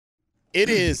It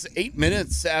is 8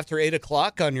 minutes after 8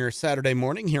 o'clock on your Saturday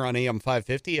morning here on AM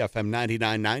 550, FM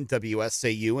 99.9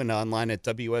 WSAU, and online at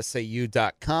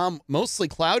WSAU.com. Mostly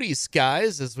cloudy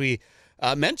skies. As we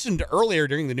mentioned earlier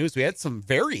during the news, we had some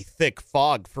very thick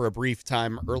fog for a brief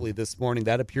time early this morning.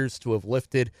 That appears to have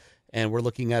lifted, and we're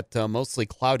looking at mostly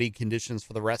cloudy conditions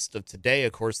for the rest of today.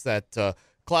 Of course, that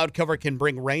cloud cover can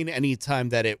bring rain anytime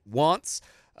that it wants.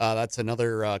 That's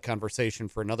another conversation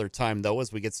for another time, though,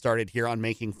 as we get started here on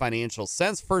Making Financial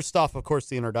Sense. First off, of course,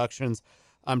 the introductions.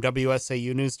 I'm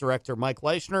WSAU News Director Mike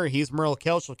Leischner. He's Merle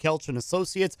Kelch of Kelch and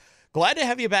Associates. Glad to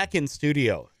have you back in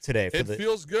studio today. It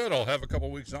feels good. I'll have a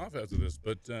couple weeks off after this,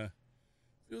 but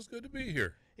feels good to be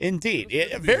here. Indeed.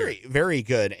 Very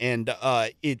good. And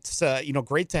it's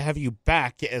great to have you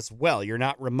back as well. You're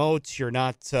not remote. You're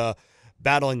not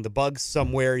battling the bugs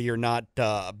somewhere. You're not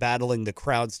battling the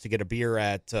crowds to get a beer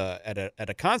at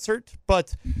a concert.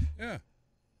 But yeah,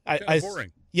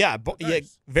 boring. Yeah,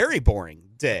 nice. Very boring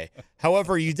day.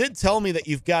 However, you did tell me that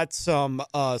you've got some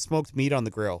smoked meat on the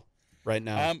grill right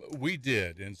now. We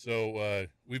did, and so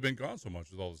we've been gone so much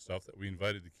with all the stuff that we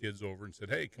invited the kids over and said,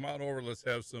 "Hey, come on over. Let's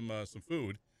have some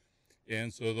food."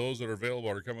 And so those that are available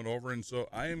are coming over, and so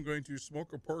I am going to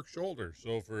smoke a pork shoulder.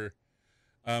 So for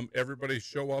everybody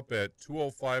show up at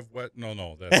 205 West.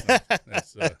 No, that's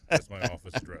not, that's my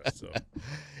office address. So,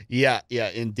 yeah,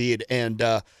 indeed. And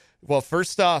well,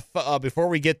 first off, before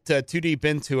we get too deep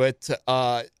into it,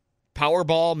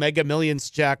 Powerball Mega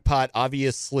Millions jackpot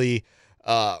obviously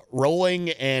rolling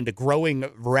and growing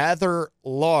rather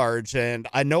large. And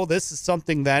I know this is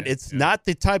something that it's not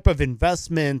the type of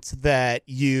investment that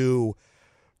you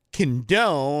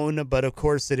condone, but of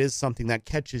course it is something that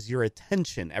catches your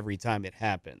attention every time it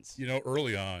happens. You know,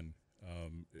 early on,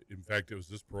 in fact, it was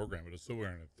this program, but it's still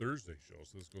wearing a Thursday show,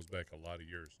 so this goes back a lot of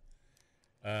years.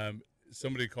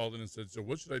 Somebody called in and said, "So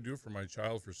what should I do for my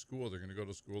child for school? They're going to go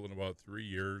to school in about 3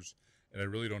 years, and I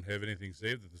really don't have anything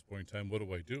saved at this point in time. What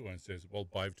do I do?" And I said, "Well,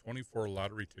 buy 24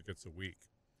 lottery tickets a week."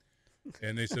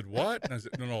 And they said, "What?" And I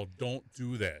said, No, don't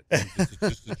do that. It's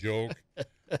just a joke.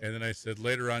 And then I said,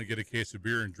 later on, get a case of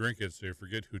beer and drink it so you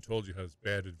forget who told you has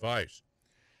bad advice.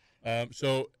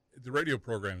 So the radio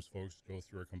programs folks go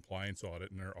through a compliance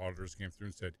audit, and their auditors came through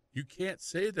and said, "You can't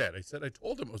say that." I said, "I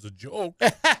told them it was a joke."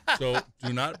 So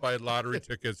do not buy lottery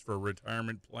tickets for a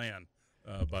retirement plan,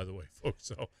 by the way, folks.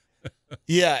 So.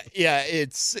 Yeah,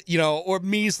 it's, or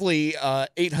measly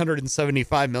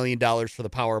 $875 million for the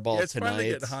Powerball it's tonight. It's finally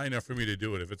getting high enough for me to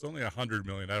do it. If it's only $100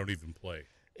 million, I don't even play.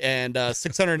 And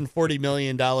 $640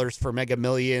 million for Mega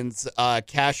Millions.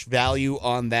 Cash value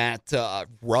on that,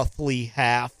 roughly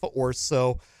half or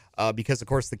so, because, of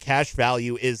course, the cash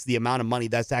value is the amount of money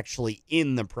that's actually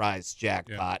in the prize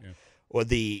jackpot. Yeah. Or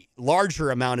the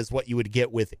larger amount is what you would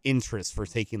get with interest for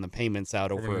taking the payments out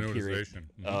over a period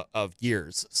of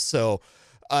years. So,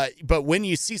 but when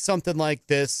you see something like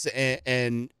this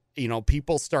and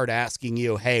people start asking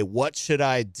you, "Hey, what should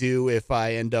I do if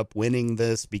I end up winning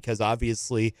this?" Because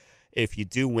obviously, if you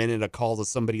do win it, a call to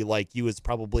somebody like you is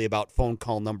probably about phone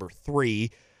call number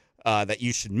 3 that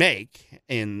you should make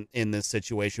in this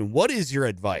situation. What is your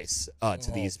advice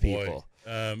to these people?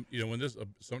 When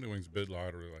somebody wins a big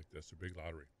lottery like this, a big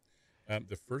lottery,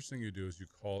 the first thing you do is you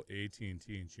call AT&T and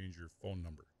change your phone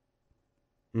number.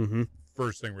 Mm-hmm.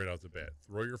 First thing right out the bat.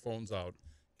 Throw your phones out,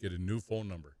 get a new phone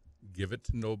number. Give it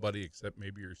to nobody except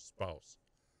maybe your spouse,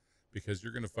 because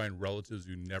you're going to find relatives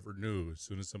you never knew as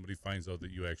soon as somebody finds out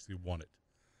that you actually won it.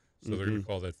 So they're going to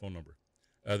call that phone number.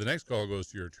 The next call goes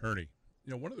to your attorney.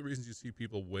 One of the reasons you see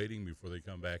people waiting before they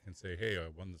come back and say, "Hey, I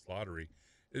won this lottery,"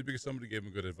 is because somebody gave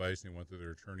them good advice and they went to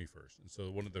their attorney first. And so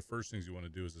one of the first things you want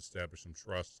to do is establish some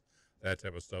trust, that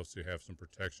type of stuff, so you have some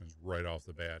protections right off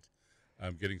the bat.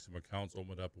 Getting some accounts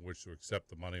opened up in which to accept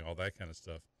the money, all that kind of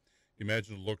stuff.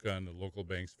 Imagine the look on the local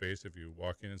bank's face if you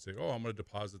walk in and say, "Oh, I'm going to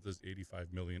deposit this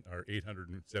 $85 million or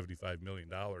 $875 million."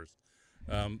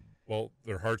 Well,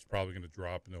 their heart's probably going to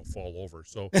drop and they'll fall over.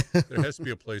 So there has to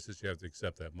be a place that you have to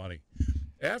accept that money.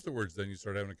 Afterwards, then you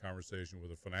start having a conversation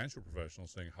with a financial professional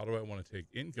saying, "How do I want to take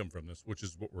income from this?" Which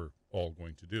is what we're all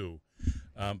going to do.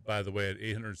 By the way, at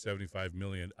 $875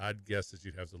 million, I'd guess that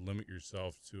you'd have to limit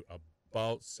yourself to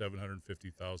about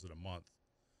 $750,000 a month.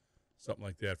 Something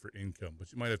like that for income,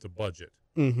 but you might have to budget.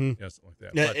 Mm-hmm. Yeah, something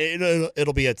like that. Yeah,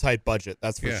 it'll be a tight budget,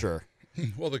 that's for sure.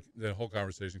 Well, the whole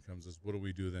conversation comes is, what do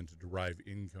we do then to derive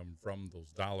income from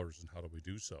those dollars, and how do we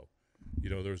do so?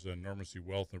 There's an enormously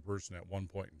wealthy person at one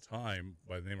point in time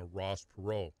by the name of Ross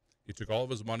Perot. He took all of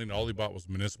his money and all he bought was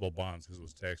municipal bonds because it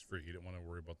was tax-free. He didn't want to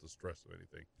worry about the stress of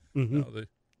anything. Mm-hmm. The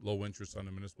low interest on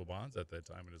the municipal bonds at that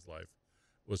time in his life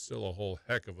was still a whole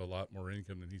heck of a lot more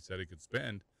income than he said he could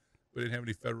spend. we didn't have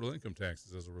any federal income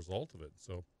taxes as a result of it.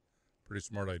 So pretty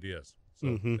smart ideas. So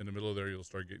Mhm. in the middle of there, you'll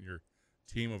start getting your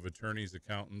team of attorneys,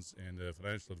 accountants, and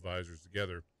financial advisors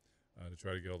together to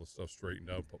try to get all the stuff straightened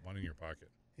out, put money in your pocket.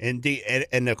 Indeed,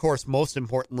 and of course, most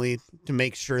importantly, to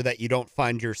make sure that you don't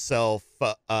find yourself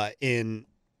in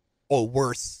a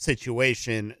worse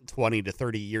situation 20 to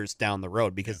 30 years down the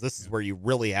road, because this is where you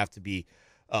really have to be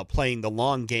playing the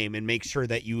long game and make sure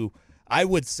that you, I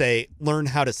would say, learn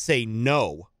how to say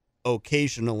no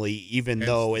occasionally, even Hence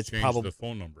though the it's change probably the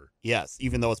phone number. yes,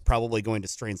 even though it's probably going to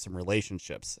strain some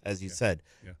relationships, as you said,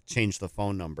 Yeah. change the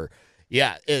phone number.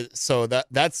 Yeah, so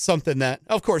that's something that,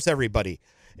 of course, everybody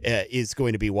is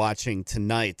going to be watching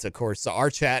tonight. Of course, our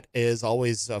chat is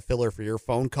always a filler for your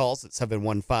phone calls at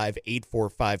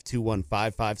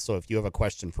 715-845-2155. So if you have a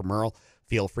question for Merle,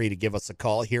 feel free to give us a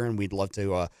call here, and we'd love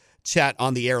to chat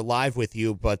on the air live with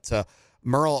you. But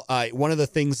Merle, one of the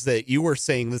things that you were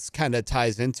saying, this kind of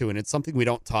ties into, and it's something we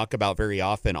don't talk about very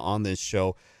often on this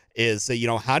show, is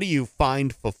how do you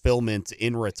find fulfillment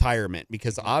in retirement?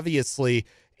 Because obviously,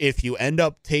 if you end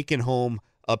up taking home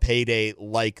a payday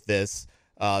like this,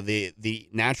 the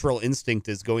natural instinct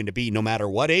is going to be, no matter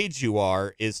what age you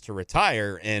are, is to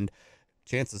retire, and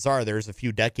chances are there's a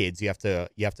few decades you have to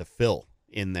fill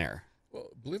in there.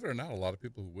 Well, believe it or not, a lot of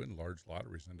people who win large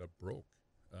lotteries end up broke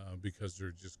because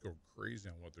they're just go crazy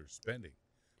on what they're spending.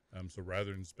 So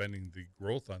rather than spending the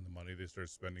growth on the money, they start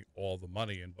spending all the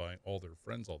money and buying all their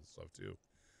friends all the stuff too.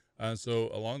 So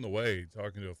along the way,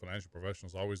 talking to a financial professional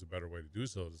is always a better way to do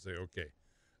so, to say, okay,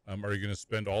 are you going to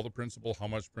spend all the principal? How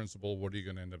much principal? What are you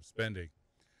going to end up spending?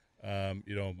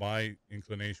 My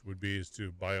inclination would be is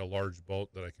to buy a large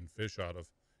boat that I can fish out of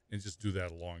and just do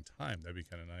that a long time. That'd be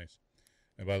kind of nice.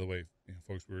 And by the way,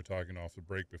 folks, we were talking off the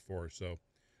break before. So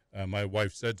my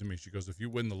wife said to me, she goes, if you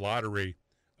win the lottery,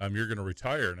 you're going to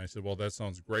retire. And I said, well, that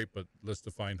sounds great, but let's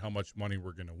define how much money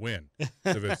we're going to win. If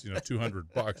it's,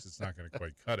 $200, it's not going to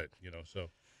quite cut it, so,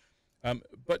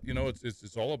 but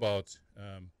it's all about,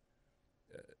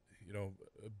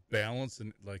 balance,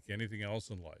 and like anything else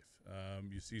in life.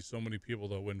 You see so many people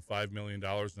that win $5 million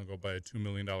and they'll go buy a $2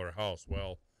 million house.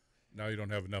 Well, now you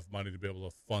don't have enough money to be able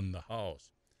to fund the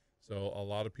house. So a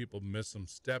lot of people miss some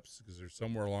steps because there's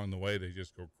somewhere along the way they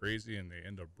just go crazy and they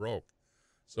end up broke.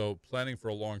 So planning for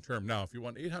a long term. Now, if you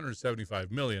want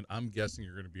 $875 million, I'm guessing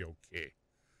you're going to be okay.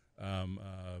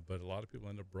 But a lot of people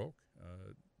end up broke.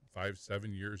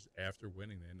 5-7 years after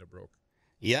winning, they end up broke.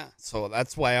 Yeah, so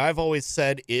that's why I've always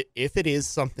said, if it is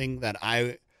something that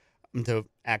I am to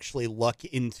actually luck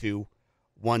into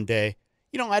one day,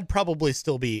 I'd probably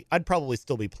still be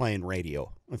playing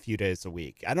radio a few days a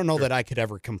week. I don't know that I could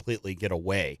ever completely get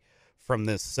away from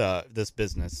this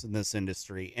business and this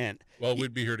industry. And well,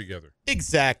 we'd be here together.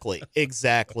 Exactly.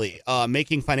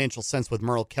 Making Financial Sense with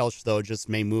Merle Kelch, though, just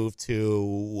may move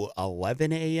to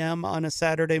 11 a.m. on a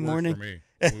Saturday morning. For me,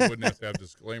 we wouldn't have to have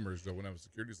disclaimers. Though, wouldn't have a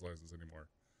securities license anymore.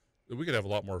 We could have a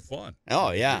lot more fun.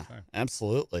 Oh, yeah,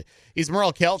 absolutely. He's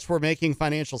Merle Kelch. We're Making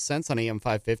Financial Sense on AM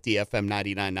 550, FM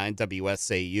 99.9,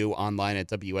 WSAU, online at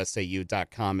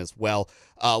WSAU.com as well.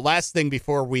 Last thing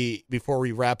before we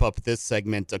wrap up this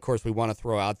segment, of course, we want to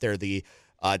throw out there the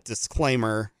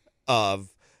disclaimer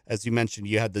of, as you mentioned,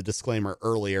 you had the disclaimer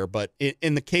earlier, but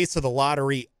in the case of the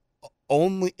lottery,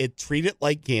 treat it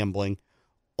like gambling.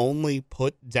 Only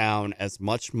put down as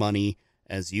much money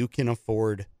as you can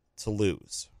afford to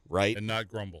lose. Right? And not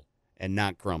grumble.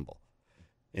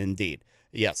 Indeed.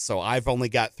 Yes. So I've only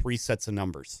got 3 sets of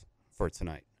numbers for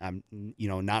tonight. I'm,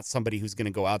 not somebody who's going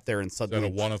to go out there and suddenly.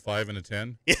 Is that a 1, a 5, and a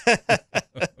 10?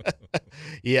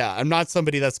 Yeah. I'm not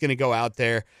somebody that's going to go out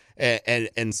there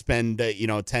and spend,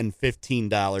 $10,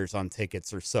 $15 on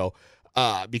tickets or so.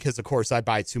 Because, of course, I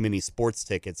buy too many sports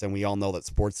tickets, and we all know that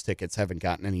sports tickets haven't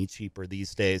gotten any cheaper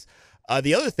these days.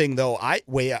 The other thing, though,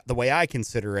 the way I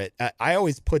consider it, I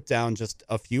always put down just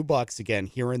a few bucks again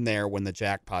here and there when the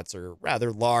jackpots are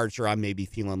rather large, or I'm maybe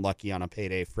feeling lucky on a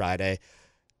payday Friday.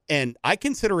 And I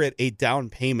consider it a down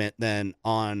payment then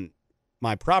on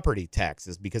my property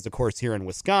taxes because, of course, here in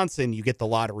Wisconsin, you get the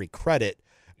lottery credit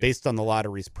based on the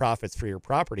lottery's profits for your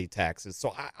property taxes.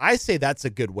 So I say that's a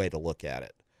good way to look at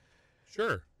it.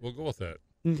 Sure. We'll go with that.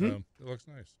 Mm-hmm. It looks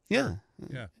nice. Sure.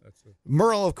 Yeah. That's it.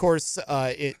 Merle, of course,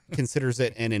 it considers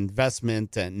it an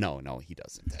investment. And no, he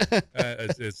doesn't.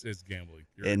 It's gambling.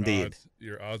 Indeed.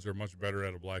 Your odds are much better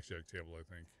at a blackjack table, I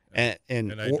think.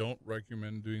 And I don't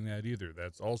recommend doing that either.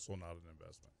 That's also not an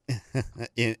investment.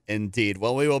 Indeed.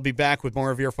 Well, we will be back with more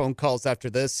of your phone calls after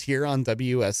this here on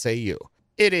WSAU.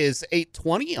 It is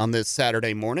 8:20 on this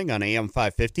Saturday morning on AM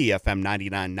 550, FM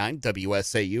 99.9,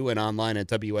 WSAU, and online at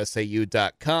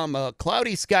WSAU.com.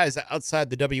 Cloudy skies outside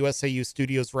the WSAU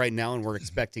studios right now, and we're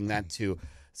expecting that to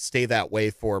stay that way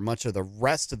for much of the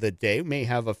rest of the day. We may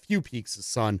have a few peaks of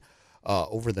sun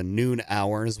over the noon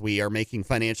hours. We are making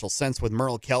financial sense with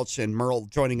Merle Kelch, and Merle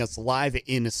joining us live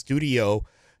in the studio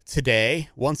today.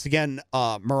 Once again,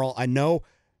 Merle, I know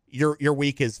your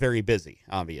week is very busy.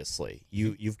 Obviously,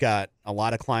 you've got a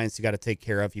lot of clients you got to take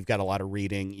care of. You've got a lot of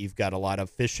reading. You've got a lot of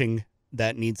fishing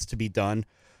that needs to be done.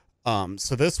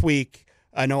 So this week,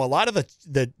 I know a lot of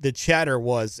the chatter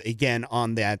was again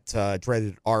on that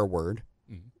dreaded R word,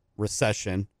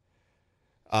 recession.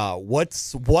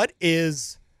 What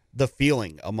is the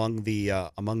feeling among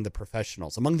the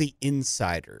professionals, among the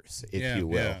insiders, if you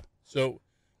will? Yeah. So,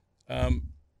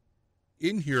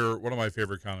 in here, one of my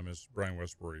favorite economists, Brian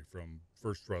Westbury from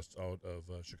First Trust out of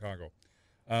Chicago,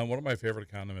 one of my favorite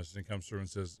economists, and he comes through and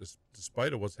says,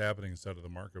 despite of what's happening inside of the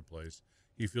marketplace,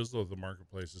 he feels though the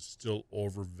marketplace is still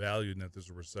overvalued and that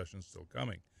there's a recession still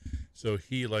coming. So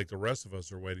he, like the rest of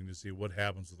us, are waiting to see what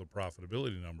happens with the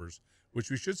profitability numbers,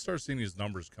 which we should start seeing these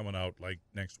numbers coming out like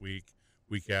next week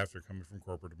after, coming from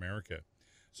corporate America.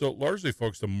 So largely,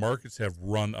 folks, the markets have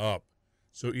run up.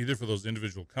 So either for those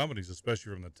individual companies,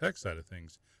 especially from the tech side of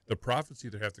things, the profits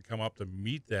either have to come up to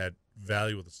meet that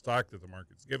value of the stock that the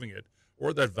market's giving it,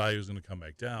 or that value is going to come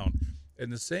back down.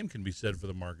 And the same can be said for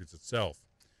the markets itself.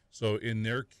 So in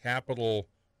their capital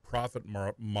profit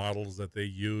models that they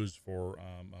use for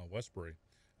Westbury,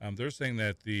 they're saying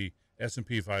that the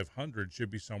S&P 500 should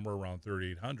be somewhere around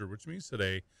 3,800, which means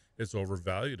today it's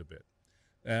overvalued a bit.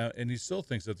 And he still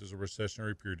thinks that there's a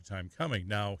recessionary period of time coming.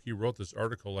 Now, he wrote this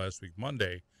article last week,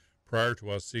 Monday, prior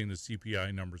to us seeing the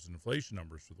CPI numbers and inflation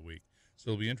numbers for the week. So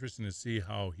it'll be interesting to see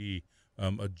how he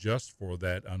adjusts for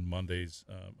that on Monday's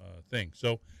thing.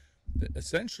 So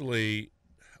essentially,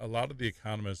 a lot of the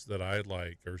economists that I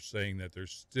like are saying that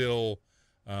there's still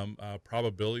a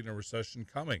probability of a recession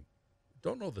coming.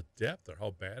 Don't know the depth or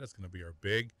how bad it's going to be or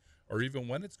big or even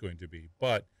when it's going to be,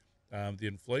 but the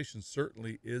inflation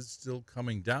certainly is still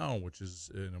coming down, which is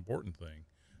an important thing.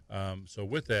 So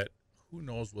with that, who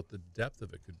knows what the depth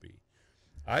of it could be?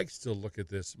 I still look at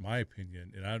this, my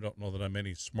opinion, and I don't know that I'm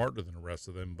any smarter than the rest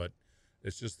of them, but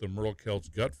it's just the Merle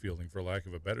Kelch gut feeling, for lack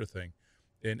of a better thing.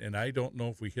 And I don't know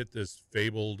if we hit this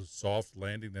fabled soft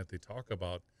landing that they talk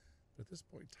about. But at this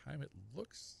point in time, it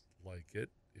looks like it,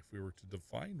 if we were to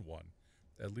define one,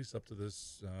 at least up to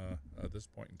this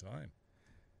point in time.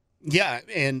 Yeah,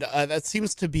 and that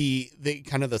seems to be the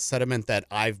kind of the sentiment that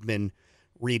I've been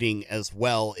reading as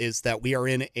well, is that we are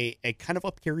in a kind of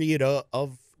a period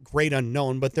of great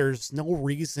unknown, but there's no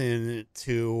reason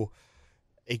to,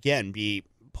 again, be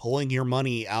pulling your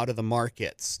money out of the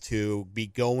markets, to be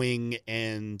going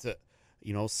and,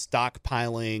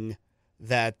 stockpiling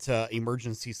that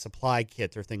emergency supply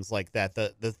kit or things like that.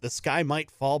 The sky might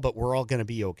fall, but we're all going to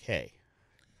be okay.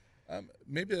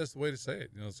 Maybe that's the way to say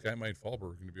it. The sky might fall, but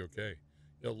we're going to be okay.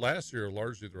 Last year,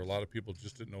 largely, there were a lot of people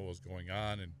just didn't know what was going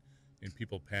on, and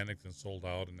people panicked and sold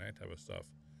out and that type of stuff.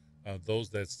 Those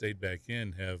that stayed back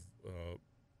in have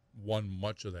won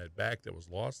much of that back that was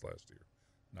lost last year.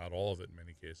 Not all of it in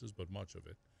many cases, but much of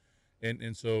it.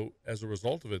 And so as a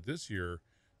result of it this year,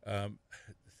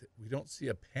 we don't see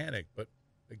a panic, but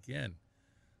again,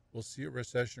 we'll see a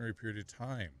recessionary period of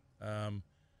time.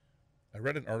 I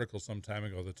read an article some time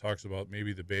ago that talks about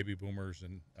maybe the baby boomers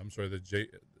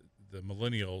the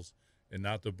millennials and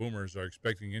not the boomers are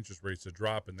expecting interest rates to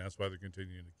drop, and that's why they're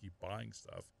continuing to keep buying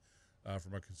stuff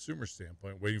from a consumer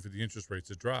standpoint, waiting for the interest rates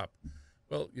to drop.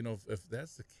 Well, if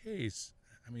that's the case,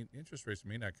 interest rates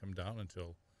may not come down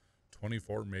until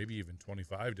 24, maybe even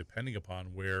 25, depending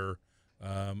upon where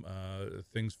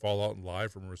things fall out and lie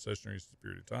from a recessionary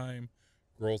period of time,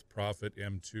 growth, profit,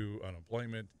 M2,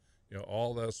 unemployment.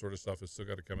 All that sort of stuff has still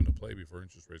got to come into play before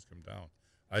interest rates come down.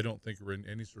 I don't think we're in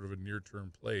any sort of a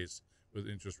near-term place with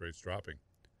interest rates dropping.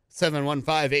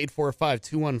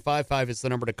 715-845-2155 is the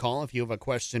number to call if you have a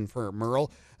question for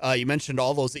Merle. You mentioned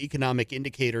all those economic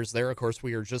indicators there. Of course,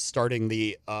 we are just starting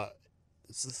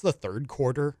is this the third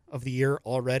quarter of the year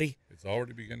already? It's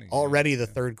already beginning. Already the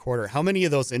third quarter. How many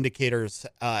of those indicators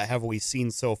have we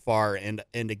seen so far? And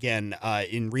again,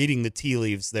 in reading the tea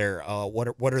leaves there,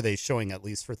 what are they showing, at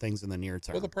least for things in the near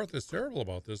term? Well, the part that's terrible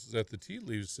about this is that the tea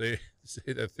leaves say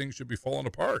that things should be falling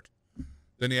apart.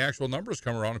 Then the actual numbers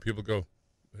come around and people go,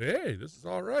 hey, this is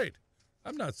all right.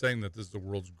 I'm not saying that this is the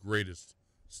world's greatest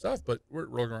stuff, but we're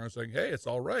rolling around saying, hey, it's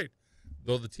all right.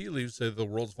 Though the tea leaves say the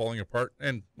world's falling apart,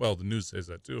 and, well, the news says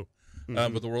that too.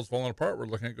 But the world's falling apart. We're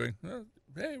looking at going,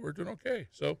 hey, we're doing okay.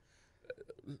 So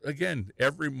again,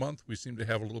 every month we seem to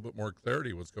have a little bit more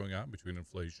clarity what's going on between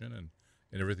inflation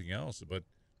and everything else. But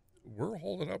we're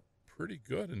holding up pretty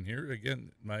good. And here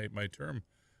again, my term,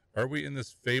 are we in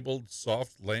this fabled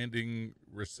soft landing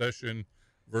recession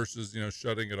versus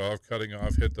shutting it off, cutting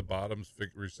off, hit the bottoms,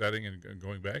 resetting, and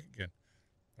going back again?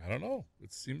 I don't know.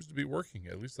 It seems to be working,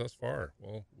 at least thus far.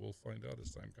 Well, we'll find out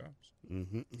as time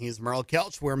comes. He's Merle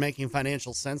Kelch. We're making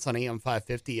financial sense on AM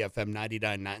 550, FM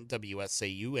 99.9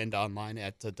 WSAU, and online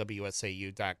at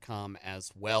WSAU.com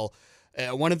as well.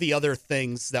 One of the other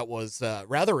things that was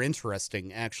rather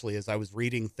interesting, actually, as I was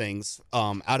reading things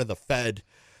out of the Fed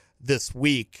this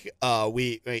week,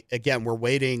 we're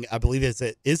waiting. I believe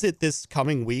is it this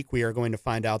coming week we are going to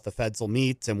find out the Feds will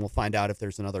meet, and we'll find out if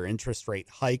there's another interest rate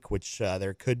hike, which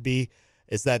there could be.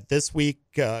 Is that this week,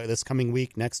 this coming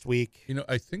week, next week?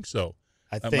 I think so.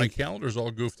 I think my calendar's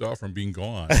all goofed off from being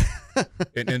gone.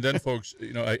 and then, folks,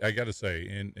 I got to say,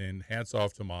 and hats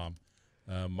off to Mom.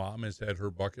 Mom has had her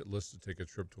bucket list to take a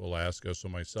trip to Alaska. So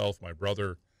myself, my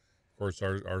brother, of course,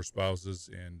 our spouses,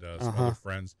 and some other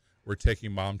friends, we're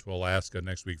taking Mom to Alaska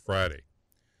next week, Friday.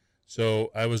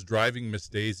 So I was driving Miss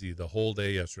Daisy the whole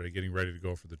day yesterday, getting ready to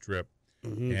go for the trip.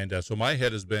 And so my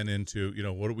head has been into,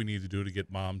 what do we need to do to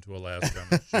get Mom to Alaska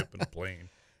on a ship and a plane,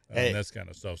 and that kind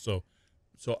of stuff. So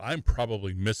I'm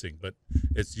probably missing, but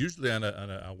it's usually on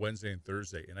a Wednesday and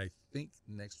Thursday. And I think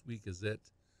next week is it.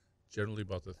 Generally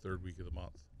about the third week of the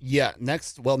month. Yeah,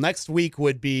 next week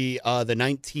would be the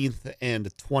 19th and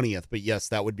 20th, but yes,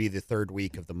 that would be the third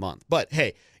week of the month. But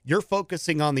hey, you're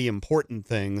focusing on the important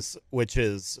things, which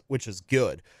is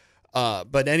good.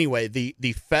 But anyway,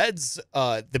 the Fed's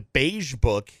the Beige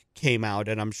Book came out,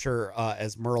 and I'm sure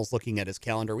as Merle's looking at his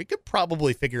calendar, we could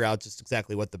probably figure out just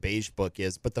exactly what the Beige Book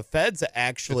is. But the Fed's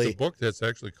actually it's a book that's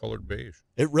actually colored beige.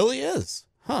 It really is,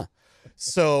 huh?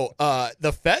 So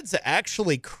the Feds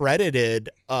actually credited,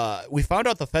 we found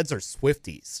out the Feds are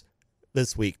Swifties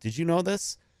this week. Did you know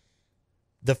this?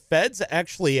 The Feds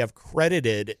actually have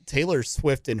credited Taylor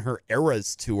Swift in her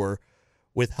Eras tour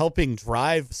with helping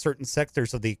drive certain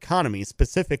sectors of the economy,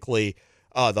 specifically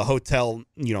the hotel,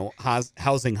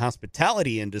 housing,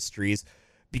 hospitality industries,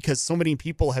 because so many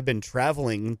people have been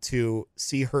traveling to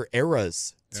see her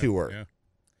Eras tour. Yeah.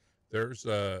 There's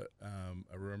I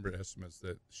remember estimates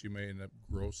that she may end up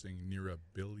grossing near $1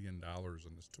 billion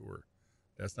on this tour.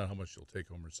 That's not how much she'll take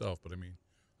home herself, but I mean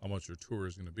how much her tour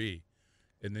is going to be.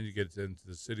 And then you get into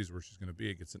the cities where she's going to be,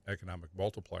 it gets an economic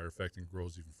multiplier effect and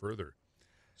grows even further.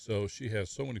 So she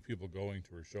has so many people going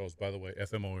to her shows. By the way,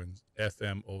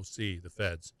 FMOC, the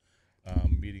Feds,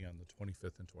 meeting on the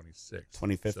 25th and 26th.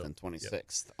 25th and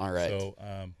 26th. Yeah. All right. So,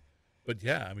 but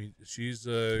yeah, I mean, she's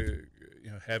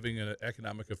having an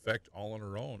economic effect all on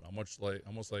her own. Almost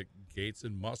like Gates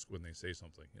and Musk when they say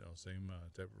something. Same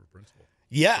type of a principle.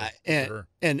 Yeah, and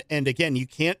again, you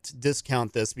can't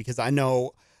discount this because I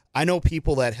know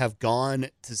people that have gone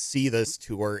to see this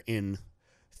tour in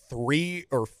 3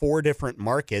 or 4 different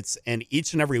markets, and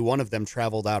each and every one of them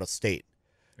traveled out of state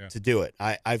to do it.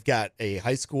 I've got a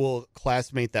high school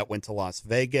classmate that went to Las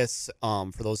Vegas.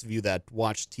 For those of you that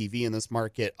watch TV in this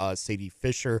market, Sadie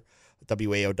Fisher,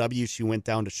 WAOW, she went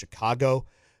down to Chicago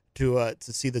to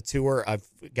see the tour. I've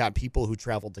got people who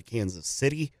traveled to Kansas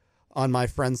City on my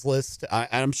friends list.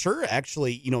 I'm sure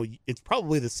actually, it's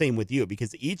probably the same with you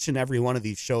because each and every one of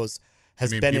these shows has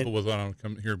been people would want to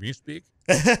come hear me speak.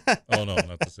 Oh no,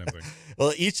 not the same thing.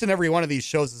 Well, each and every one of these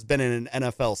shows has been in an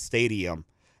NFL stadium,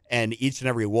 and each and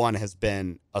every one has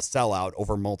been a sellout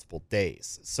over multiple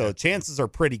days. So chances are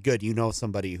pretty good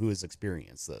somebody who has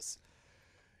experienced this.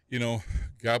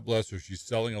 God bless her. She's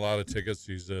selling a lot of tickets.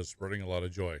 She's spreading a lot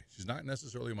of joy. She's not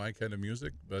necessarily my kind of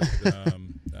music, but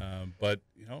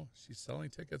she's selling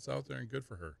tickets out there, and good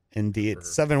for her. Indeed.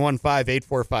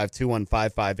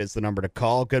 715-845-2155 is the number to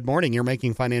call. Good morning. You're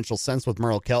making financial sense with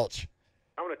Merle Kelch.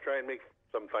 I'm going to try and make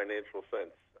some financial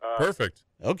sense. Perfect.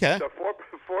 Okay. So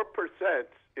 4%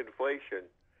 inflation.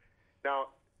 Now,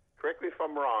 correct me if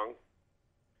I'm wrong.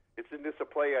 Isn't this a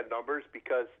play on numbers?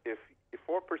 Because if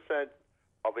 4%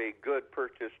 of a good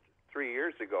purchased 3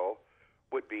 years ago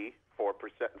would be 4%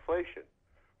 inflation.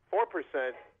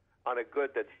 4% on a good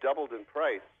that's doubled in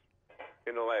price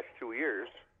in the last 2 years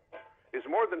is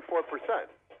more than 4%.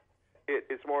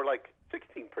 It's more like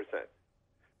 16%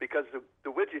 because the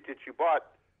widget that you bought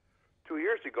 2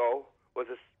 years ago was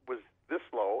this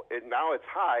low, and now it's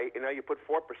high, and now you put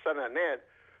 4% on that.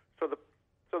 So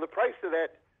the price of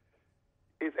that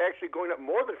is actually going up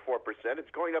more than 4%.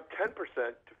 It's going up 10%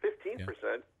 to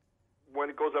 15% when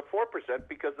it goes up 4%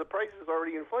 because the price is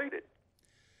already inflated.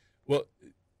 Well,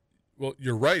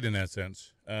 you're right in that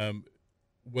sense.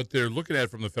 what they're looking at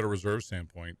from the Federal Reserve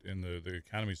standpoint and the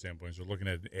economy standpoint is they're looking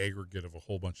at an aggregate of a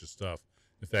whole bunch of stuff.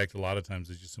 In fact, a lot of times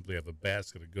they just simply have a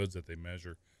basket of goods that they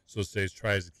measure. So states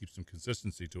tries to keep some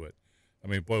consistency to it. I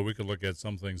mean, boy, we could look at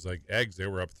some things like eggs. They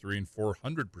were up 300% and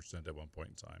 400% at one point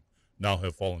in time. Now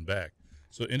have fallen back.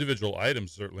 So individual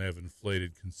items certainly have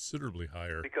inflated considerably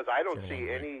higher. Because I don't see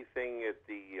anything at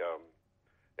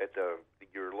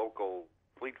your local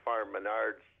Fleet Farm,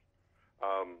 Menards,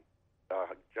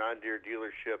 John Deere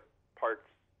dealership, parts,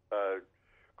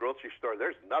 grocery store.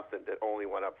 There's nothing that only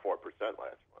went up 4% last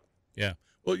month. Yeah.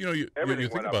 Well, you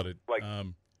think about it. Like,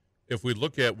 if we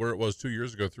look at where it was 2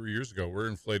 years ago, 3 years ago, we're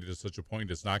inflated to such a point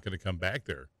it's not going to come back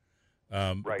there.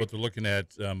 right. But they're looking at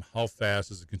how fast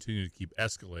does it continue to keep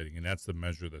escalating, and that's the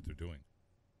measure that they're doing.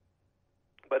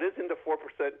 But isn't the 4%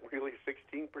 really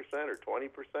 16% or 20%,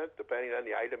 depending on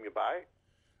the item you buy?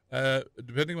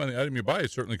 Depending on the item you buy,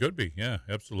 it certainly could be. Yeah,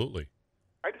 absolutely.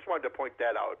 I just wanted to point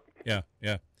that out.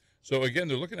 Yeah. So, again,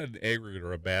 they're looking at an aggregate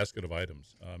or a basket of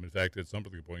items. In fact, at some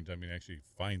particular point in time, you can actually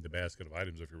find the basket of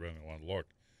items if you really want to look.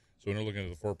 So when they're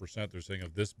looking at the 4%, they're saying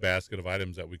of this basket of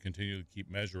items that we continue to keep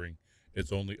measuring,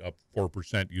 it's only up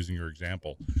 4% using your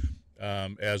example.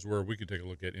 As where we could take a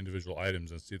look at individual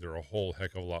items and see they're a whole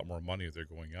heck of a lot more money if they're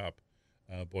going up.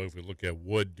 Boy, if we look at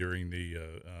wood during the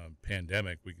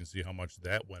pandemic, we can see how much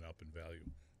that went up in value.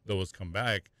 Though it's come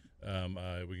back,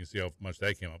 we can see how much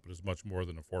that came up, but it's much more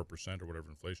than a 4% or whatever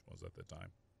inflation was at that time.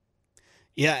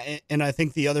 Yeah, and I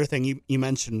think the other thing you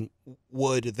mentioned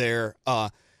wood there,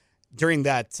 during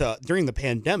the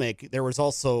pandemic, there was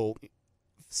also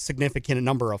significant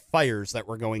number of fires that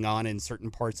were going on in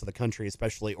certain parts of the country,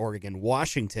 especially Oregon,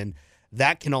 Washington.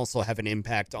 That can also have an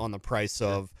impact on the price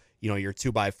of, your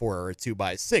 2x4 or a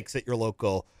 2x6 at your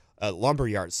local lumber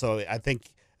yard. So I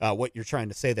think what you're trying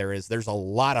to say there is there's a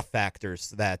lot of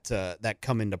factors that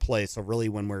come into play. So really,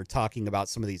 when we're talking about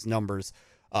some of these numbers,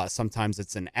 sometimes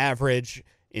it's an average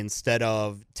instead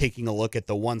of taking a look at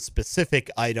the one specific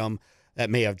item that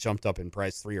may have jumped up in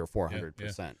price 300 or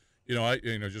 400%.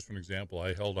 Just for an example,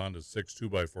 I held on to 6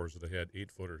 2x4s that I had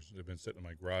 8-footers. They've been sitting in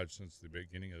my garage since the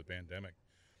beginning of the pandemic.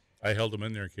 I held them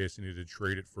in there in case I needed to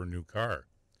trade it for a new car.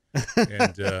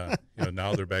 And,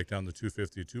 now they're back down to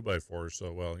 250 2x4s.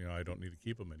 So, I don't need to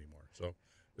keep them anymore. So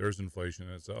there's inflation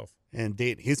in itself.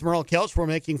 Indeed. He's Merle Kelch. We're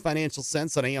making financial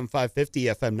sense on AM 550,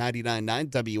 FM 99.9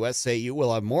 WSAU.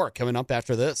 We'll have more coming up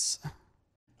after this.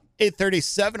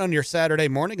 8:37 on your Saturday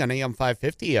morning on AM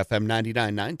 550, FM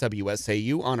 99.9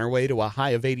 WSAU. On our way to a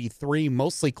high of 83,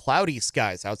 mostly cloudy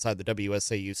skies outside the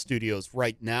WSAU studios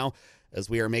right now as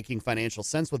we are making financial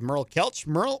sense with Merle Kelch.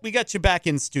 Merle, we got you back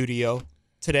in studio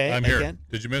today. I'm here.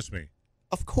 Did you miss me?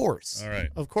 Of course. All right.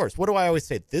 Of course. What do I always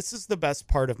say? This is the best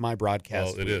part of my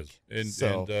broadcast. Well, it week. is.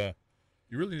 And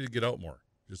you really need to get out more.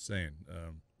 Just saying.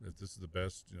 That this is the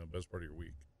best part of your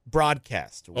week.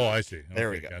 Broadcast week. Oh, I see. There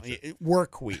we go. Gotcha.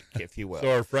 Work week, if you will. So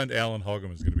our friend Alan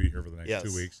Hogum is going to be here for the next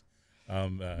 2 weeks,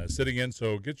 sitting in.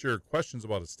 So get your questions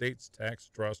about estates, tax,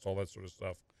 trust, all that sort of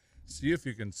stuff. See if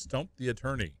you can stump the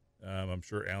attorney. I'm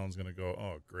sure Alan's going to go,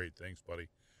 oh, great, thanks, buddy.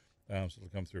 So it'll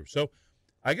come through. So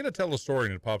I got to tell a story,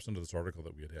 and it pops into this article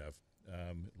that we have.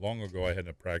 Long ago, I had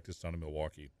a practice down in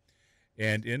Milwaukee,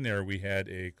 and in there we had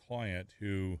a client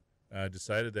who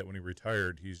decided that when he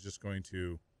retired, he's just going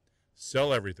to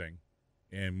sell everything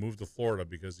and move to Florida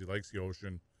because he likes the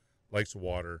ocean, likes the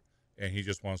water, and he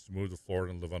just wants to move to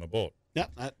Florida and live on a boat. Yeah,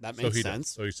 that makes sense.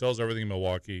 So he sells everything in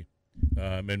Milwaukee.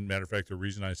 And matter of fact, the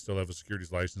reason I still have a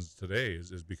securities license today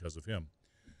is because of him.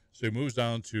 So he moves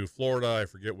down to Florida. I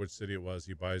forget which city it was.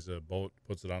 He buys a boat,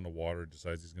 puts it on the water,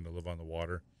 decides he's going to live on the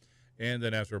water. And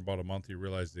then after about a month, he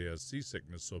realized he has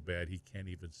seasickness so bad he can't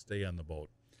even stay on the boat.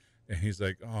 And he's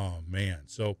like, oh, man.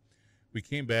 So we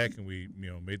came back and we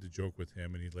made the joke with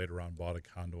him, and he later on bought a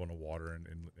condo on the water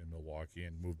in Milwaukee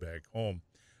and moved back home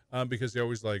because they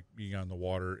always like being on the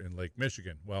water in Lake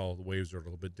Michigan. Well, the waves are a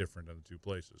little bit different in the two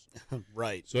places.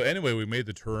 Right. So anyway, we made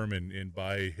the term, and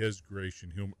by his grace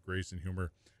and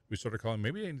humor, we started calling,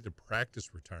 maybe I need to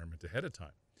practice retirement ahead of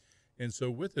time. And so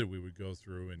with it, we would go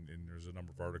through, and there's a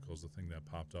number of articles, the thing that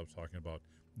popped up talking about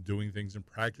doing things and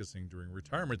practicing during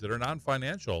retirement that are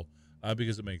non-financial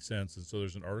because it makes sense. And so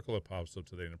there's an article that pops up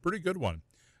today, and a pretty good one.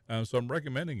 So I'm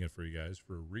recommending it for you guys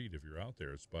for a read if you're out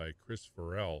there. It's by Chris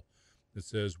Farrell. It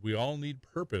says, we all need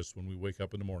purpose when we wake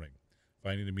up in the morning.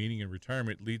 Finding the meaning in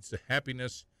retirement leads to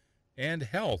happiness and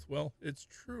health. Well, it's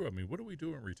true. I mean, what do we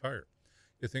do when we retire?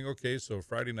 You think, okay, so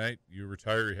Friday night, you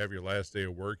retire, you have your last day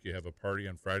of work, you have a party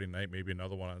on Friday night, maybe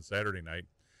another one on Saturday night.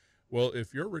 Well,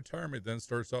 if your retirement then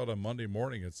starts out on Monday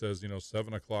morning, it says,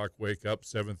 7 o'clock, wake up,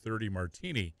 7:30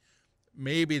 martini.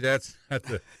 maybe that's not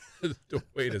the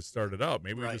way to start it out.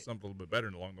 Maybe we do Right. something a little bit better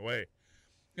along the way.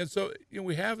 And so,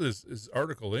 we have this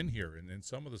article in here, and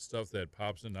some of the stuff that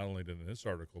pops in, not only in this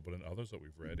article, but in others that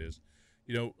we've read is,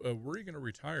 where are you going to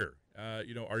retire? Are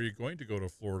you going to go to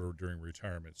Florida during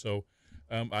retirement? So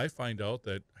I find out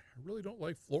that I really don't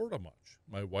like Florida much.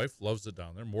 My wife loves it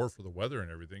down there, more for the weather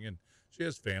and everything, and she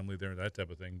has family there and that type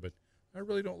of thing, but I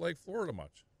really don't like Florida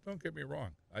much. Don't get me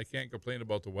wrong. I can't complain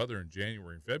about the weather in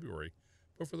January and February,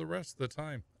 but for the rest of the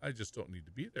time, I just don't need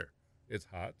to be there. It's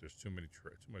hot. There's too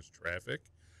much traffic.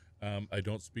 I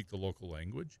don't speak the local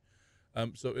language.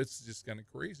 So it's just kind of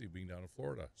crazy being down in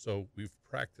Florida. So we've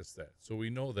practiced that. So we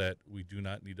know that we do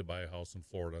not need to buy a house in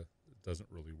Florida. It doesn't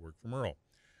really work for Merle.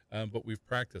 But we've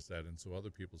practiced that. And so other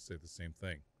people say the same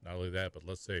thing. Not only that, but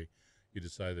let's say you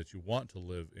decide that you want to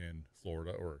live in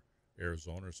Florida or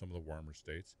Arizona or some of the warmer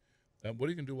states. What are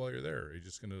you going to do while you're there? Are you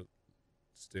just going to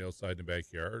stay outside in the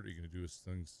backyard? Are you going to do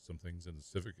some things in the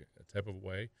civic type of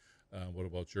way? What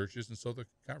about churches? And so the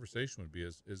conversation would be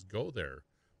is go there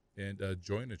and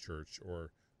join a church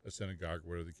or a synagogue,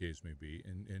 whatever the case may be,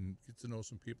 and get to know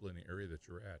some people in the area that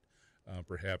you're at.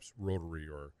 Perhaps Rotary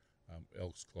or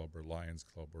Elks Club or Lions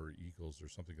Club or Eagles or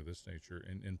something of this nature,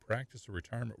 and practice a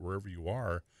retirement wherever you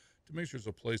are to make sure it's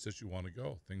a place that you want to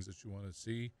go, things that you want to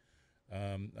see.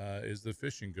 Is the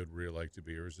fishing good where you like to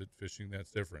be, or is it fishing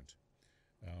that's different?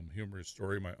 Humorous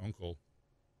story, my uncle,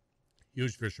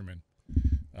 huge fisherman,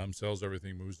 sells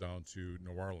everything, moves down to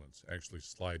New Orleans, actually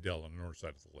Slidell on the north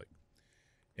side of the lake.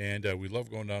 And we love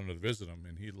going down to visit him,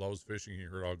 and he loves fishing. He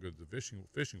heard how good the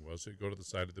fishing was, so he'd go to the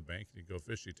side of the bank, and he'd go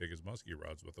fish. He'd take his muskie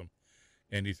rods with him,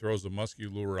 and he throws the muskie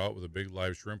lure out with a big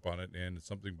live shrimp on it, and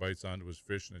something bites onto his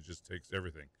fish, and it just takes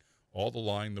everything. All the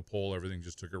line, the pole, everything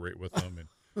just took it right with him,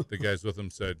 and the guys with him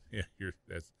said, yeah,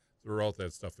 throw out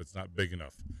that stuff. It's not big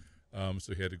enough.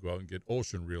 So he had to go out and get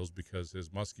ocean reels because his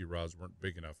muskie rods weren't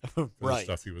big enough for Right. the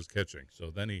stuff he was catching. So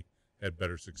then he had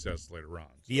better success later on.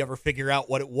 Do you ever figure out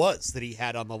what it was that he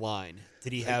had on the line?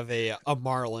 Did he have a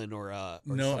marlin or a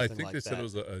or No, I something think like they said that? it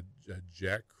was a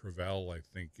Jack Crevalle, I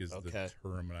think is Okay. the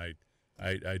term.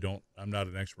 And I'm not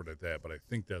an expert at that, but I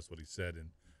think that's what he said.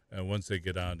 And once they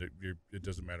get on, it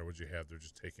doesn't matter what you have. They're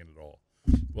just taking it all.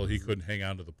 Well, he couldn't hang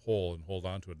on to the pole and hold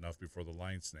on to it enough before the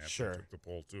line snapped. Sure. And took the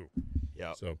pole too.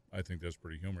 Yeah. So I think that's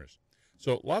pretty humorous.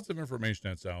 So lots of information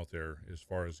that's out there as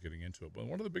far as getting into it. But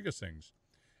one of the biggest things,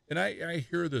 and I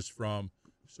hear this from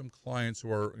some clients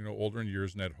who are older in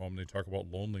years and at home, they talk about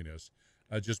loneliness,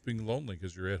 just being lonely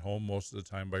because you're at home most of the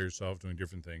time by yourself doing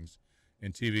different things,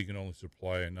 and TV can only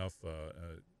supply enough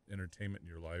entertainment in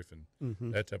your life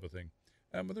and that type of thing.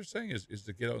 What they're saying is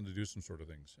to get out and to do some sort of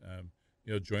things.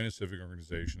 Join a civic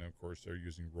organization. Of course, they're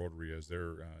using Rotary as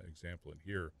their example in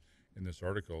here in this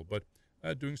article, but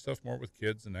doing stuff more with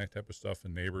kids and that type of stuff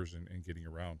and neighbors and getting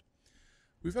around.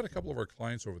 We've had a couple of our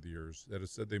clients over the years that have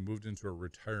said they moved into a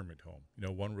retirement home,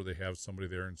 one where they have somebody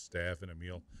there and staff and a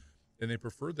meal, and they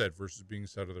preferred that versus being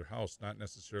inside of their house, not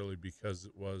necessarily because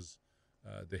it was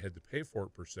they had to pay for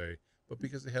it per se, but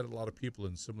because they had a lot of people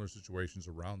in similar situations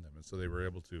around them, and so they were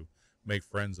able to make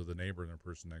friends of the neighbor and the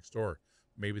person next door.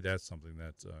 Maybe that's something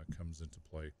that comes into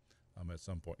play at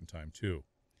some point in time too.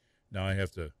 Now I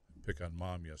have to pick on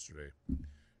Mom yesterday.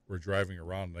 We're driving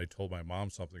around, and I told my mom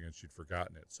something, and she'd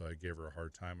forgotten it, so I gave her a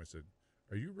hard time. I said,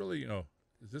 "Are you really,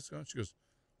 is this going?" She goes,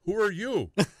 "Who are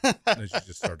you?" And then she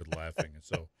just started laughing, and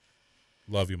so,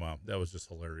 love you, Mom. That was just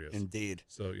hilarious. Indeed.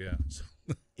 So yeah.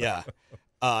 Yeah.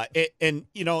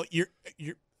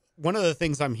 You're one of the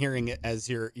things I'm hearing as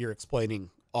you're explaining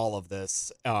all of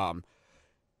this.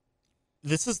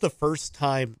 This is the first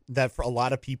time that for a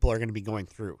lot of people are going to be going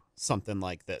through something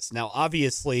like this. Now,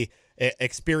 obviously,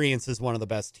 experience is one of the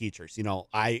best teachers.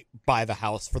 I buy the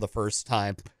house for the first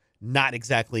time, not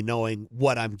exactly knowing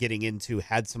what I'm getting into,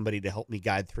 had somebody to help me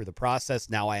guide through the process.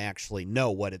 Now I actually know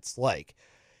what it's like.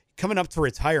 Coming up to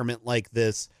retirement like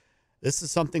this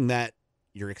is something that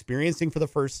you're experiencing for the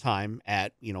first time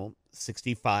at,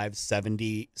 65,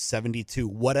 70, 72,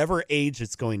 whatever age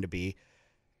it's going to be.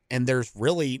 And there's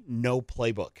really no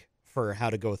playbook for how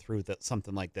to go through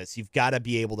something like this. You've got to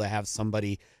be able to have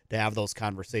somebody to have those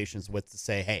conversations with to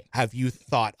say, hey, have you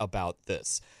thought about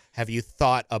this? Have you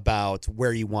thought about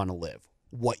where you want to live,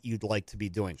 what you'd like to be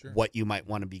doing, Sure. what you might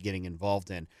want to be getting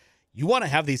involved in? You want to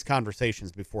have these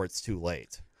conversations before it's too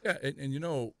late. Yeah,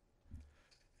 and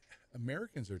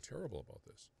Americans are terrible about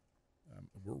this.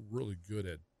 We're really good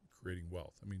at creating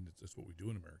wealth. I mean, that's what we do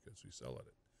in America is we sell at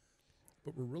it.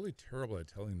 But we're really terrible at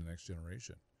telling the next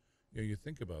generation. You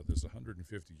think about this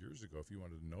 150 years ago, if you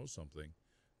wanted to know something,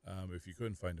 if you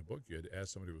couldn't find a book, you had to ask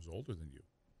somebody who was older than you.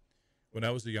 When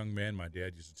I was a young man, my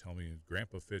dad used to tell me,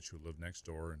 Grandpa Fitch, who lived next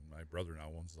door, and my brother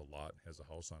now owns a lot and has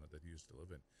a house on it that he used to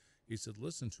live in. He said,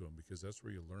 listen to him, because that's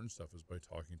where you learn stuff, is by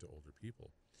talking to older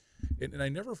people. And I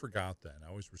never forgot that. And I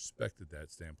always respected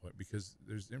that standpoint, because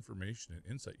there's information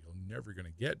and insight you're never going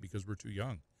to get because we're too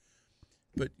young.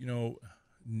 But, you know,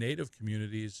 Native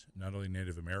communities, not only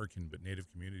Native American, but Native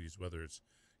communities, whether it's,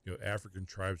 you know, African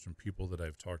tribes and people that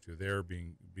I've talked to there,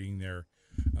 being there,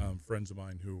 friends of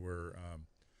mine who were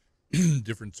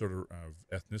different sort of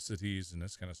ethnicities and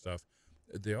this kind of stuff,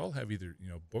 they all have either, you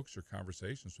know, books or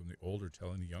conversations from the older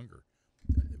telling the younger.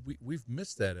 We've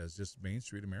missed that as just Main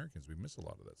Street Americans. We miss a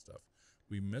lot of that stuff.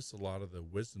 We miss a lot of the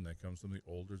wisdom that comes from the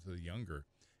older to the younger.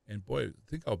 And boy,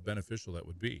 think how beneficial that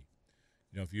would be.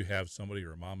 You know, if you have somebody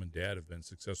or a mom and dad have been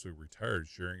successfully retired,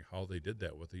 sharing how they did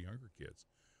that with the younger kids.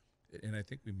 And I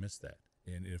think we miss that.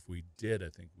 And if we did, I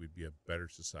think we'd be a better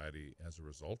society as a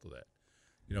result of that.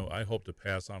 You know, I hope to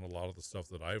pass on a lot of the stuff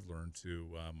that I've learned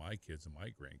to my kids and my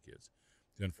grandkids.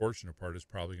 The unfortunate part is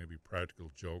probably going to be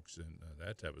practical jokes and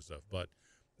that type of stuff. But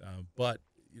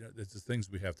you know, it's the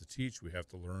things we have to teach, we have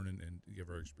to learn, and give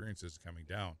our experiences coming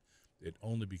down. It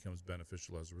only becomes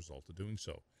beneficial as a result of doing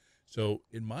so. So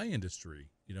in my industry,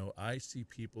 you know, I see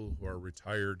people who are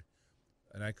retired,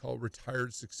 and I call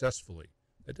retired successfully.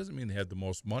 That doesn't mean they have the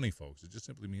most money, folks. It just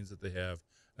simply means that they have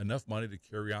enough money to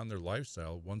carry on their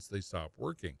lifestyle once they stop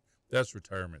working. That's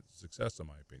retirement success, in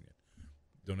my opinion.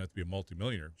 Don't have to be a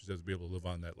multimillionaire, just have to be able to live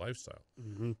on that lifestyle.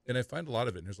 Mm-hmm. And I find a lot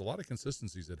of it, and there's a lot of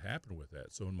consistencies that happen with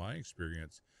that. So in my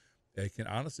experience, I can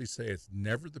honestly say it's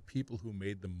never the people who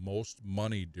made the most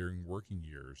money during working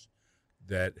years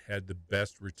that had the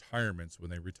best retirements when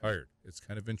they retired. It's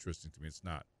kind of interesting to me. It's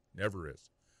not. Never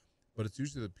is. But it's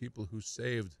usually the people who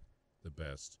saved the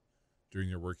best during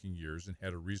their working years and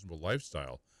had a reasonable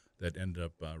lifestyle that end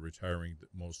up retiring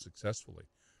most successfully.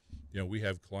 You know, we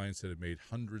have clients that have made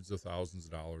hundreds of thousands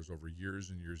of dollars over years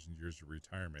and years and years of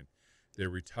retirement. They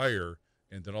retire,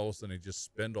 and then all of a sudden they just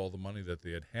spend all the money that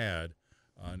they had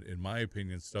on, in my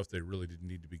opinion, stuff they really didn't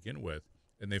need to begin with.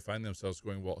 And they find themselves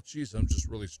going, well, geez, I'm just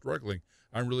really struggling.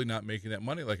 I'm really not making that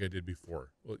money like I did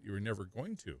before. Well, you were never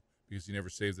going to, because you never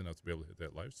saved enough to be able to hit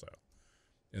that lifestyle.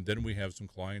 And then we have some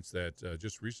clients that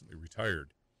just recently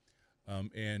retired,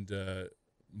 and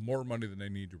more money than they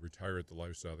need to retire at the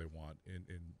lifestyle they want in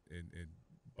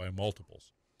by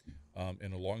multiples.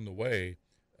 And along the way,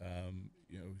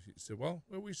 you know, he said, well,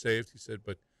 we saved. He said,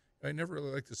 but I never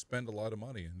really like to spend a lot of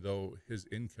money. And though his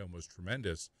income was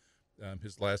tremendous,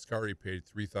 his last car, he paid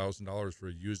 $3,000 for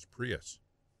a used Prius.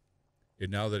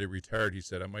 And now that he retired, he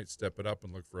said, I might step it up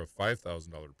and look for a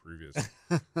 $5,000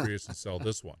 Prius and sell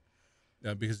this one.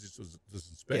 Because it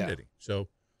doesn't spend any. So,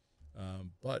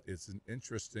 but it's an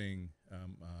interesting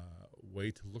way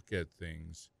to look at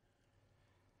things,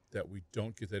 that we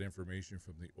don't get that information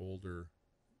from the older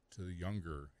to the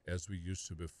younger as we used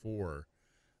to before.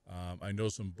 I know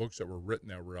some books that were written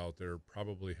that were out there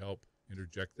probably help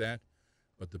interject that,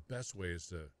 but the best way is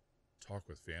to talk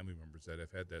with family members that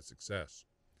have had that success.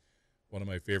 One of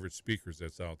my favorite speakers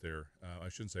that's out there, I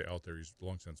shouldn't say out there, he's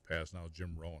long since passed now,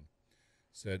 Jim Rohn,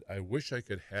 said, I wish I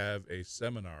could have a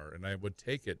seminar and I would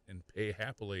take it and pay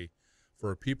happily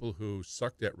for people who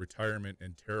sucked at retirement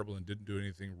and terrible and didn't do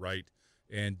anything right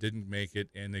and didn't make it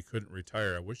and they couldn't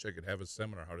retire. I wish I could have a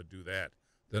seminar how to do that.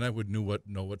 Then I would know what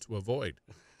to avoid.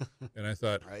 And I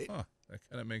thought, right? That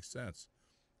kind of makes sense.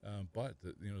 But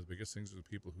the biggest things are the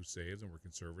people who saved and were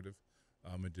conservative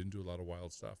and didn't do a lot of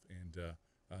wild stuff, and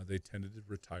they tended to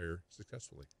retire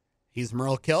successfully. He's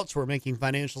Merle Kelch. We're making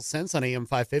financial sense on AM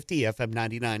 550, FM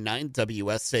 99.9,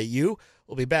 WSAU.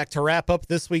 We'll be back to wrap up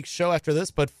this week's show after this,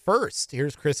 but first,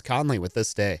 here's Chris Conley with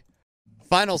This Day.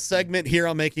 Final segment here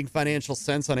on Making Financial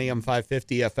Sense on AM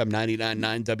 550, FM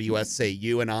 99.9,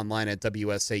 WSAU, and online at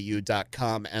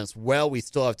WSAU.com as well. We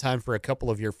still have time for a couple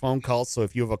of your phone calls, so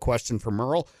if you have a question for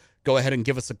Merle, go ahead and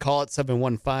give us a call at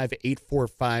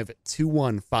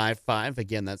 715-845-2155.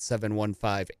 Again, that's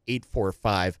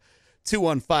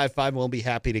 715-845-2155. We'll be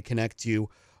happy to connect you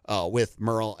with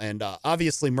Merle. And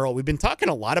obviously, Merle, we've been talking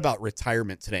a lot about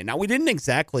retirement today. Now, we didn't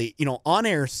exactly,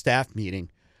 on-air staff meeting,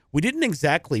 we didn't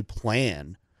exactly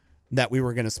plan that we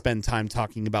were going to spend time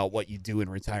talking about what you do in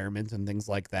retirement and things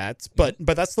like that. But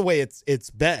that's the way it's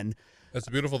been. That's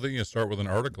a beautiful thing. You start with an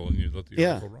article and you let the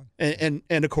article run.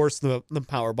 And of course, the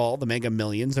Powerball, the Mega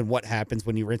Millions, and what happens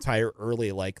when you retire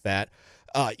early like that.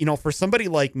 For somebody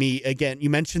like me, again, you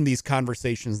mentioned these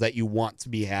conversations that you want to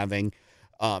be having,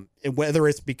 whether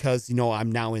it's because,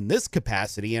 I'm now in this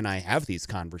capacity and I have these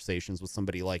conversations with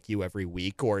somebody like you every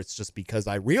week, or it's just because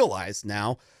I realize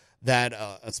now that,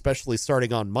 especially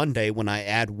starting on Monday, when I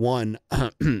add one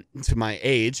to my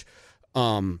age,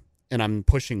 And I'm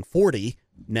pushing 40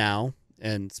 now.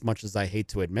 And as much as I hate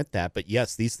to admit that, but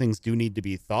yes, these things do need to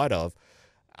be thought of.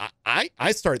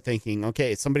 I start thinking,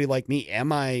 okay, somebody like me,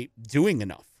 am I doing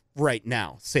enough right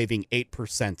now, saving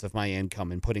 8% of my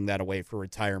income and putting that away for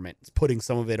retirement, putting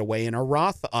some of it away in a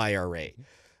Roth IRA,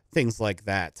 things like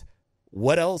that?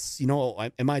 What else,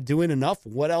 am I doing enough?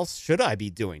 What else should I be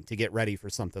doing to get ready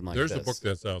for something like There's this? a book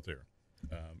that's out there,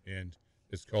 and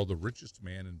it's called The Richest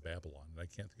Man in Babylon. And I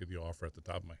can't think of the author at the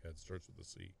top of my head. It starts with a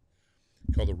C.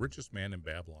 Called The Richest Man in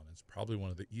Babylon. It's probably one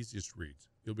of the easiest reads.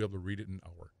 You'll be able to read it in an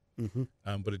hour.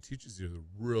 Mm-hmm. But it teaches you the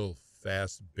real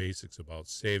fast basics about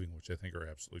saving, which I think are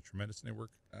absolutely tremendous, and they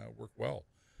work well.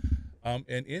 And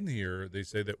in here, they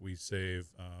say that we save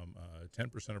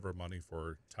 10% of our money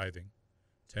for tithing,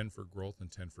 10 for growth,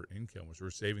 and 10 for income, which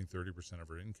we're saving 30% of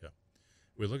our income.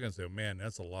 We look and say, oh, man,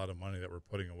 that's a lot of money that we're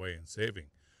putting away and saving.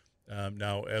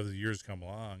 Now, as the years come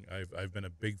along, I've been a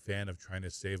big fan of trying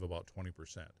to save about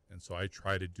 20%. And so I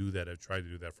try to do that. I've tried to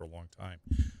do that for a long time.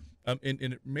 And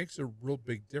it makes a real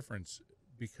big difference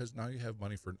because now you have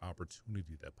money for an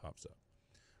opportunity that pops up.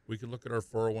 We can look at our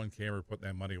 401k and we're putting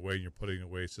that money away and you're putting it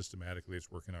away systematically. It's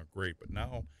working out great. But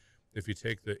now if you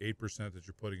take the 8% that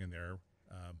you're putting in there,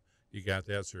 you got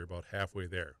that, so you're about halfway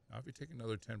there. Now if you take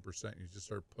another 10%, you just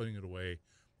start putting it away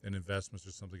in investments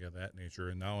or something of that nature,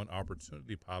 and now an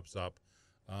opportunity pops up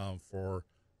for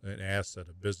an asset,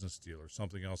 a business deal, or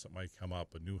something else that might come up,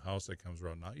 a new house that comes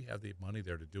around. Now you have the money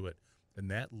there to do it, and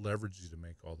that leverages you to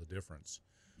make all the difference.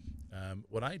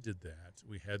 When I did that,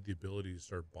 we had the ability to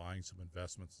start buying some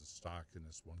investments and stock in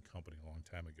this one company a long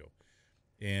time ago.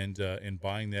 And in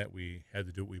buying that, we had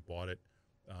to do it. We bought it.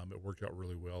 It worked out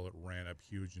really well. It ran up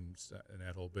huge in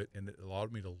that whole bit, and it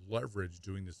allowed me to leverage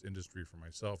doing this industry for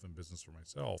myself and business for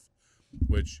myself,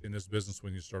 which in this business,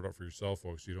 when you start out for yourself,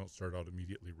 folks, you don't start out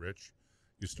immediately rich.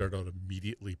 You start out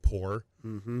immediately poor,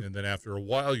 and then after a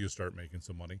while, you start making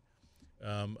some money.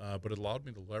 But it allowed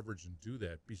me to leverage and do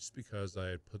that just because I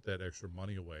had put that extra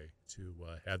money away to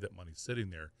have that money sitting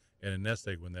there in a nest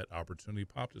egg when that opportunity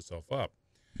popped itself up.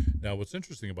 Now, what's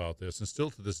interesting about this, and still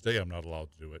to this day, I'm not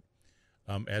allowed to do it.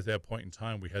 At that point in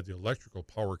time, we had the electrical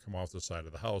power come off the side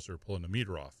of the house. They were pulling the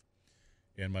meter off.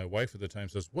 And my wife at the time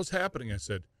says, what's happening? I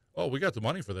said, oh, we got the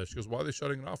money for that. She goes, why are they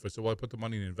shutting it off? I said, well, I put the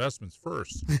money in investments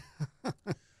first.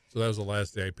 So that was the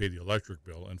last day I paid the electric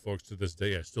bill. And, folks, to this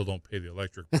day, I still don't pay the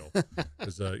electric bill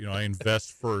because, I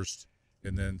invest first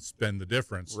and then spend the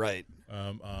difference. Right.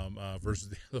 Versus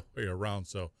the other way around.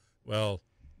 So, well,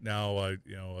 now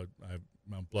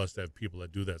I'm blessed to have people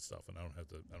that do that stuff, and I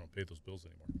don't pay those bills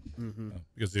anymore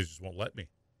because they just won't let me.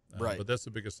 Right. But that's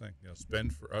the biggest thing.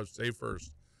 Save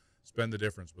first, spend the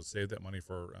difference, but save that money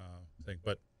for thing.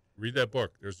 But read that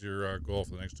book. There's your goal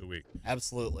for the next 2 weeks.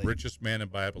 Absolutely. Richest Man in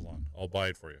Babylon. I'll buy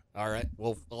it for you. All right.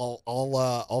 Well,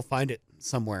 I'll find it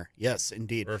somewhere. Yes,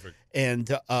 indeed. Perfect. And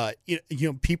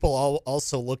people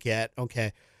also look at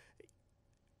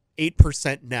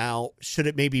 8% now, should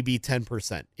it maybe be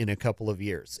 10% in a couple of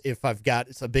years? If I've got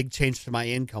a big change to my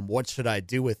income, what should I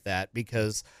do with that?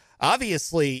 Because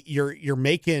obviously you're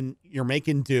making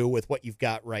do with what you've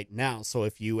got right now. So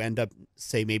if you end up,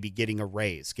 say, maybe getting a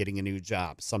raise, getting a new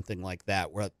job, something like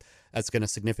that, where that's going to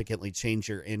significantly change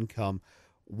your income,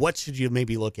 what should you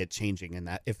maybe look at changing in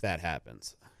that if that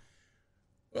happens?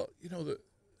 Well,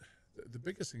 the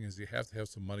biggest thing is you have to have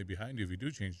some money behind you if you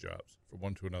do change jobs from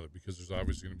one to another, because there's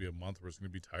obviously going to be a month where it's going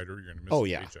to be tighter. You're going to miss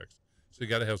some paychecks. So you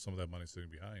got to have some of that money sitting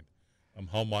behind.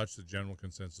 How much? The general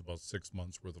consensus about 6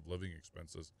 months worth of living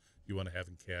expenses you want to have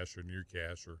in cash or near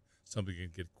cash or something you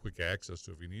can get quick access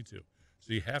to if you need to.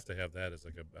 So you have to have that as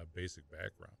like a basic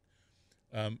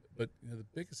background. But the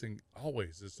biggest thing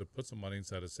always is to put some money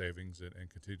inside of savings and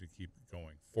continue to keep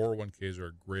going. 401ks are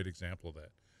a great example of that.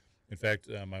 In fact,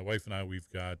 my wife and I, we've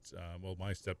got,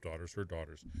 my stepdaughters, her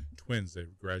daughters, twins. They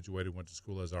graduated, went to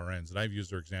school as RNs, and I've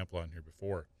used their example on here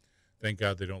before. Thank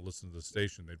God they don't listen to the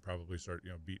station. They'd probably start,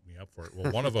 beating me up for it.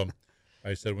 Well, one of them,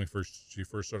 I said when she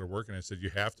first started working, I said, you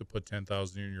have to put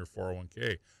 $10,000 in your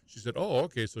 401k. She said, oh,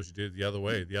 okay, so she did it the other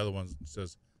way. The other one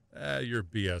says, you're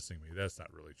BSing me. That's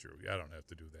not really true. I don't have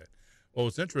to do that. Well,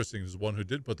 what's interesting is the one who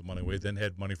did put the money away then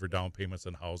had money for down payments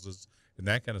on houses and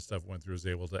that kind of stuff went through, was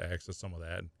able to access some of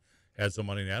that and had some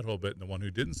money in that whole bit. And the one who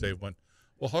didn't save went,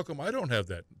 well, how come I don't have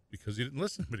that? Because you didn't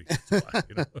listen to me.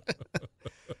 That's why,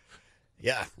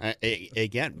 Yeah.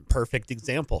 Again, perfect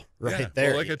example right there.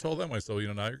 Well, like I told them, I said, now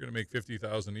you're going to make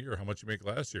 $50,000 a year. How much you make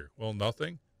last year? Well,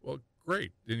 nothing. Well,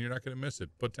 great. Then you're not going to miss it.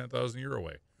 Put $10,000 a year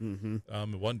away.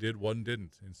 One did, one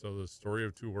didn't. And so the story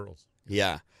of two worlds.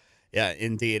 Yeah. Yeah,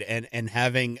 indeed. And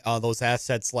having those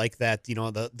assets like that,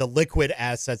 the liquid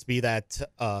assets, be that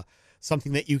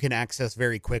something that you can access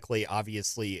very quickly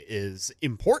obviously is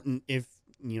important if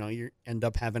you end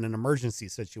up having an emergency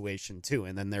situation too,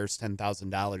 and then there's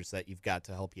 $10,000 that you've got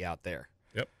to help you out there.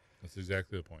 Yep, that's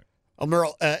exactly the point.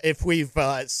 Merle, if we've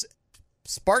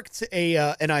sparked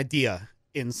an idea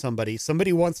in somebody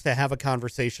wants to have a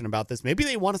conversation about this, maybe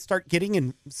they want to start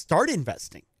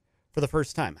investing for the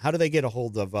first time. How do they get a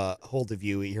hold of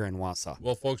you here in Wausau?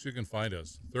 Well, folks, you can find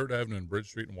us 3rd Avenue and Bridge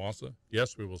Street in Wausau.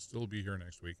 Yes, we will still be here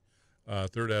next week.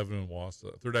 3rd Avenue and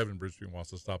Wausau, 3rd Avenue and Bridge Street in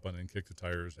Wausau. Stop on in, kick the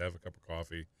tires, have a cup of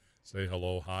coffee, say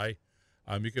hello, hi.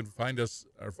 You can find us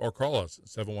or call us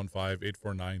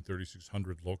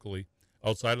 715-849-3600 locally.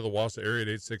 Outside of the Wausau area at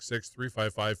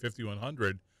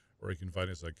 866-355-5100, or you can find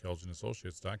us at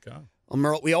KelginAssociates.com. Well,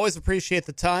 Merle, we always appreciate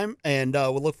the time, and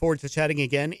we'll look forward to chatting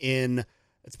again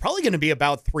it's probably going to be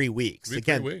about 3 weeks.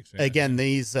 Again, 3 weeks. Yeah. Again,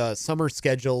 these summer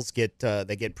schedules get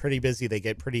pretty busy. They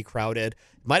get pretty crowded.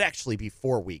 It might actually be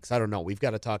 4 weeks. I don't know. We've got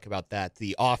to talk about that.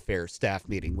 The off-air staff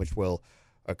meeting, which will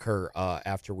occur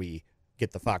after we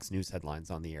get the Fox News headlines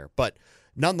on the air. But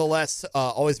nonetheless,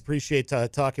 always appreciate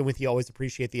talking with you. Always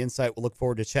appreciate the insight. We'll look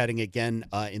forward to chatting again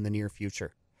in the near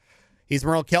future. He's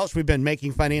Merle Kelch. We've been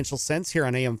making financial sense here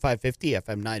on AM 550,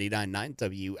 FM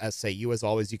 99.9, WSAU. As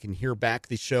always, you can hear back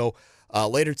the show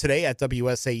later today at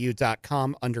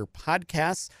WSAU.com under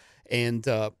podcasts. And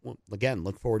again,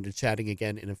 look forward to chatting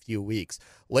again in a few weeks.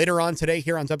 Later on today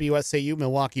here on WSAU,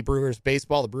 Milwaukee Brewers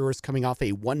baseball. The Brewers coming off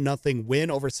a 1-0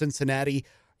 win over Cincinnati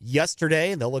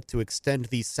yesterday. They'll look to extend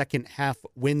the second half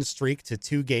win streak to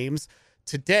 2 games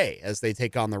today as they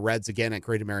take on the Reds again at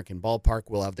Great American Ballpark.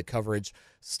 We'll have the coverage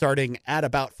starting at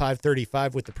about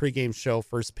 5:35 with the pregame show.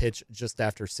 First pitch just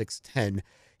after 6:10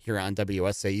 here on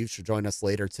WSAU. You should join us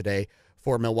later today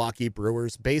for Milwaukee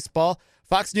Brewers baseball.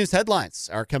 Fox News headlines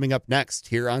are coming up next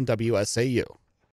here on WSAU.